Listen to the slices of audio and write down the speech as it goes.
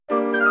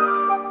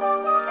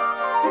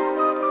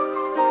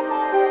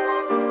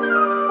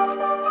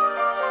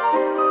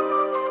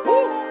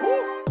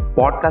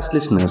podcast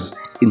listeners.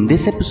 In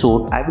this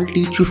episode, I will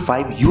teach you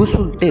 5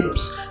 useful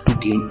tips to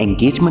gain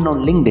engagement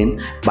on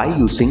LinkedIn by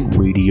using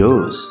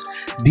videos.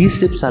 These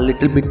tips are a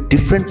little bit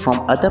different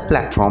from other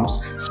platforms,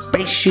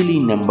 especially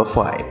number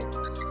 5.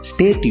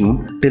 Stay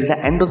tuned till the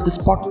end of this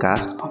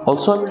podcast.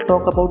 Also, I will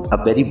talk about a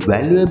very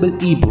valuable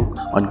ebook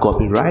on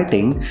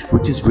copywriting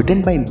which is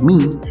written by me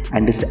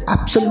and is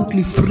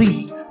absolutely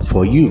free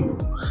for you.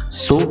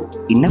 So,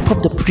 enough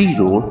of the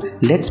pre-roll,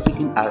 let's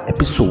begin our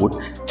episode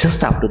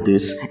just after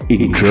this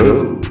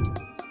intro.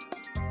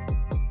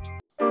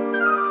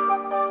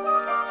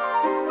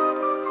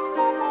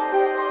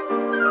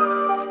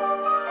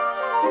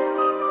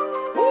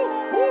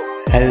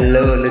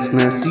 Hello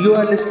listeners, you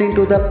are listening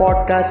to the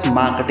podcast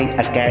Marketing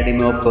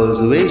Academy of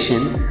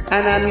Persuasion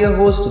and I am your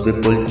host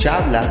Vipul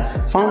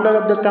Chawla, founder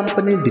of the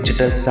company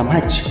Digital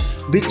Samaj,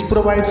 which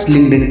provides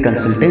LinkedIn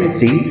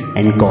consultancy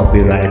and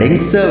copywriting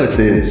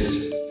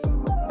services.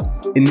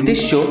 In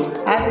this show,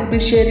 I will be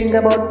sharing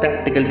about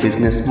practical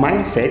business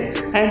mindset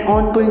and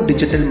ongoing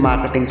digital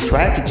marketing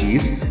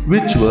strategies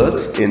which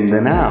works in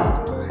the now.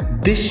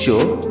 This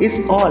show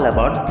is all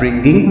about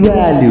bringing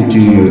value to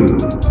you.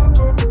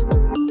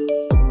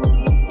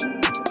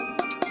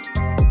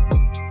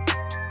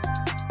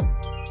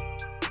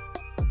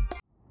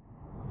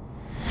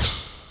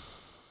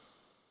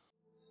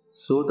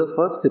 So the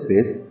first tip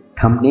is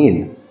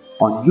thumbnail.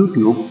 On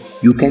YouTube,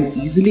 you can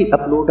easily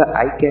upload a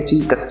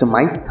eye-catching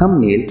customized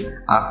thumbnail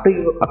after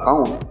your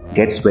account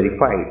gets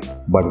verified.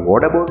 But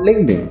what about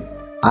LinkedIn?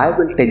 I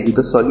will tell you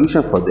the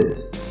solution for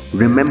this.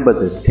 Remember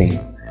this thing,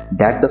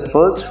 that the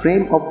first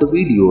frame of the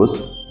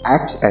videos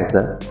acts as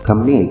a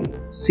thumbnail.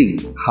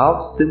 See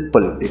how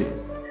simple it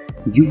is.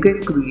 You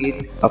can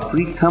create a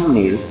free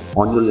thumbnail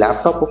on your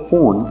laptop or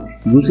phone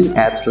using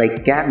apps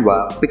like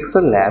Canva,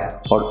 Pixel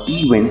Lab, or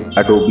even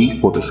Adobe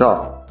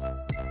Photoshop.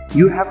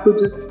 You have to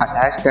just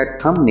attach that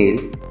thumbnail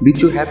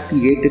which you have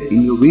created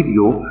in your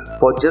video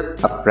for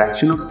just a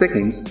fraction of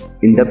seconds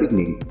in the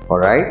beginning,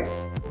 alright?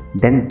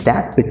 Then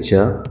that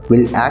picture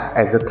will act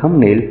as a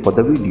thumbnail for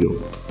the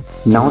video.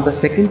 Now the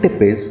second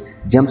tip is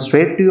jump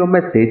straight to your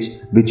message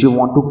which you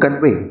want to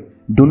convey.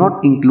 Do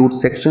not include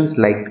sections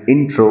like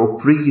intro,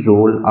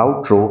 pre-roll,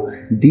 outro,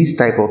 these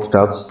type of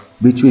stuffs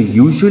which we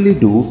usually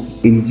do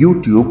in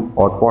YouTube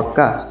or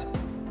podcast.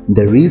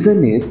 The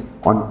reason is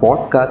on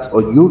podcast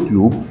or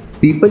YouTube,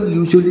 people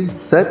usually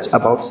search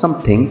about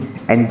something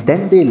and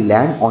then they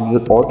land on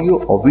your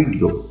audio or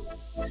video.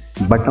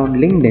 But on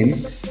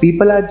LinkedIn,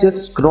 people are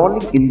just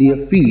scrolling in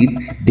their feed,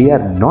 they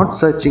are not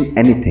searching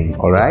anything,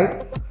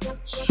 alright?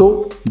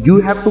 So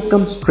you have to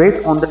come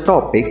straight on the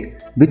topic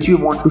which you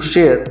want to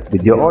share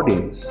with your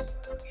audience.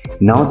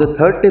 Now the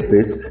third tip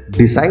is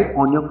decide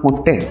on your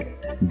content.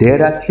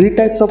 There are 3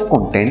 types of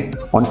content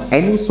on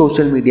any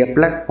social media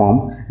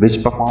platform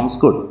which performs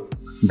good.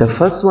 The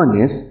first one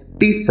is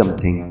teach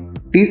something.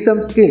 Teach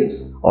some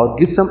skills or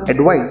give some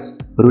advice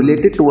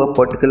related to a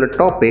particular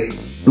topic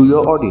to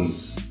your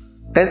audience.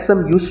 Tell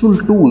some useful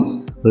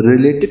tools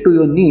related to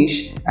your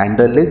niche and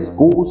the list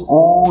goes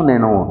on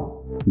and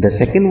on. The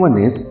second one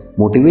is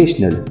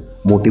motivational.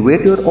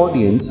 Motivate your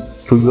audience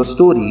through your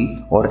story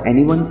or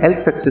anyone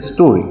else's success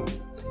story.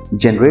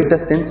 Generate a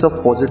sense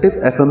of positive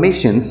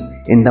affirmations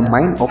in the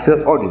mind of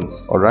your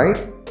audience, alright?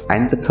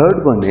 And the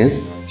third one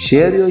is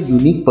share your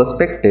unique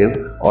perspective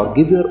or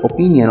give your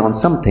opinion on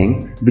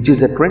something which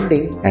is a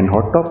trending and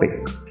hot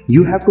topic.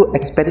 You have to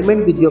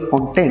experiment with your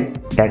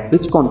content, that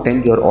which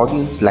content your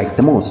audience like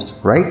the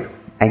most, right?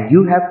 And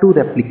you have to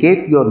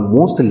replicate your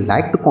most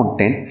liked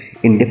content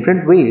in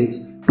different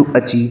ways to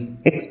achieve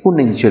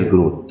exponential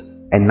growth.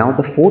 And now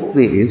the fourth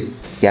way is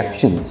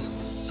captions.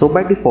 So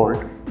by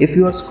default, if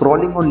you are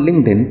scrolling on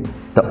LinkedIn,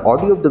 the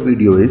audio of the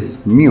video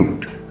is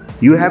mute.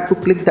 You have to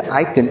click the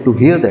icon to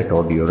hear that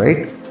audio,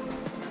 right?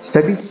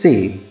 Studies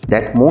say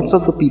that most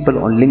of the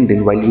people on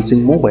LinkedIn while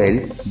using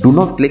mobile do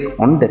not click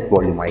on that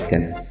volume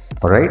icon.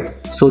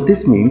 Alright, so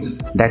this means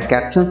that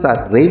captions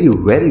are really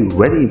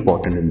very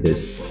important in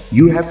this.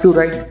 You have to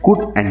write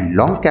good and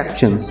long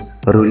captions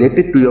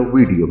related to your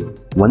video.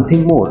 One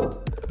thing more,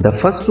 the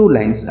first 2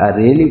 lines are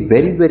really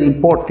very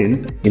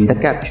important in the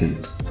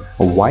captions.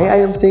 Why I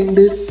am saying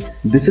this?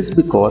 This is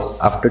because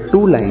after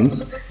 2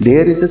 lines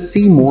there is a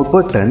see more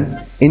button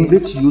in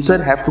which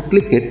user have to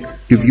click it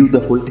to view the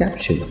whole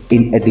caption.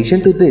 In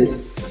addition to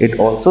this, it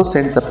also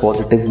sends a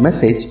positive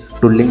message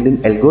to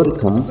LinkedIn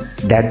algorithm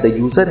that the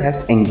user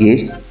has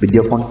engaged with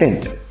your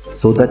content.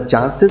 So the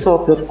chances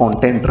of your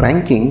content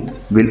ranking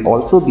will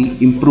also be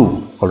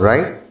improved,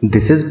 alright?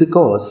 This is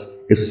because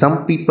if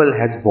some people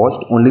has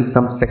watched only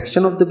some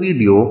section of the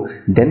video,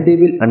 then they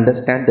will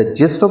understand the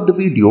gist of the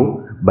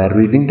video by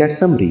reading that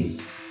summary.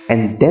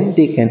 And then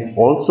they can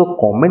also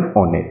comment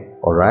on it,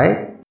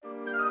 alright?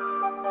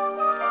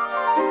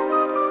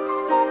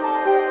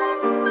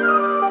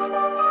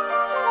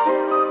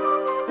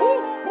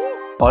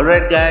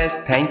 Alright guys,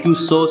 thank you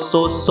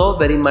so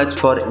very much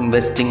for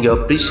investing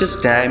your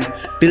precious time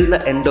till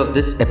the end of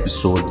this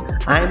episode.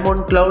 I'm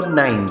on cloud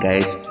 9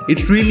 guys.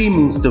 It really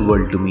means the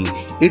world to me.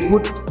 It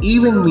would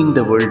even mean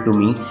the world to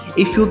me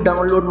if you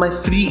download my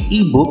free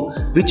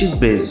ebook which is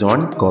based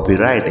on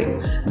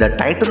copywriting. The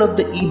title of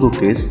the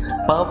ebook is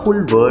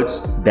Powerful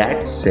Words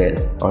That Sell.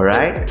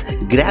 Alright?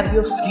 Grab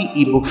your free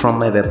ebook from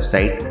my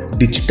website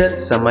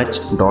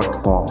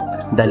digitalsamaj.com.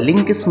 The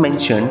link is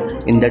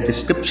mentioned in the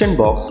description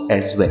box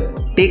as well.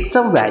 Take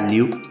some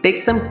value, take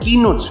some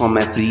keynotes from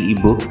my free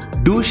ebook,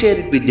 do share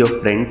it with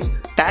your friends,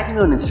 tag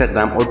me on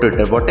Instagram or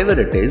Twitter, whatever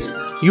it is.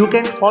 You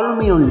can follow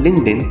me on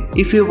LinkedIn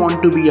if you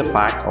want to be a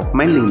part of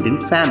my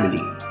LinkedIn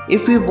family.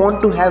 If you want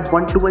to have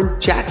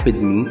one-to-one chat with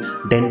me,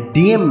 then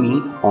DM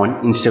me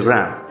on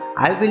Instagram.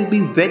 I will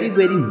be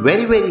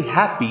very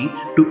happy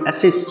to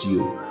assist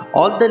you.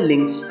 All the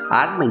links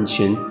are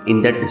mentioned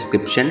in the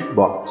description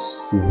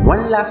box.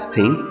 One last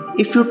thing,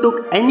 if you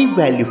took any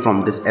value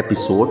from this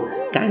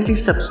episode, kindly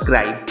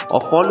subscribe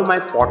or follow my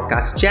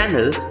podcast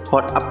channel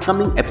for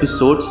upcoming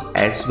episodes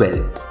as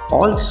well.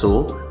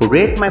 Also,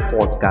 rate my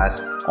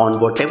podcast on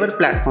whatever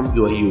platform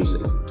you are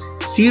using.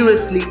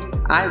 Seriously,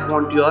 I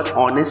want your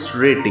honest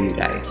rating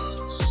guys.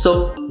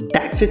 So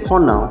that's it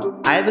for now.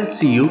 I will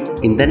see you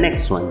in the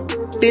next one.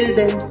 Till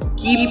then,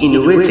 keep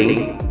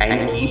innovating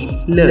and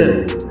keep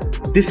learning.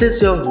 This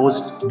is your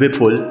host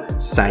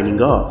Vipul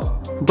signing off.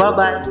 Bye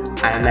bye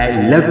and I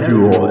love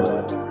you all.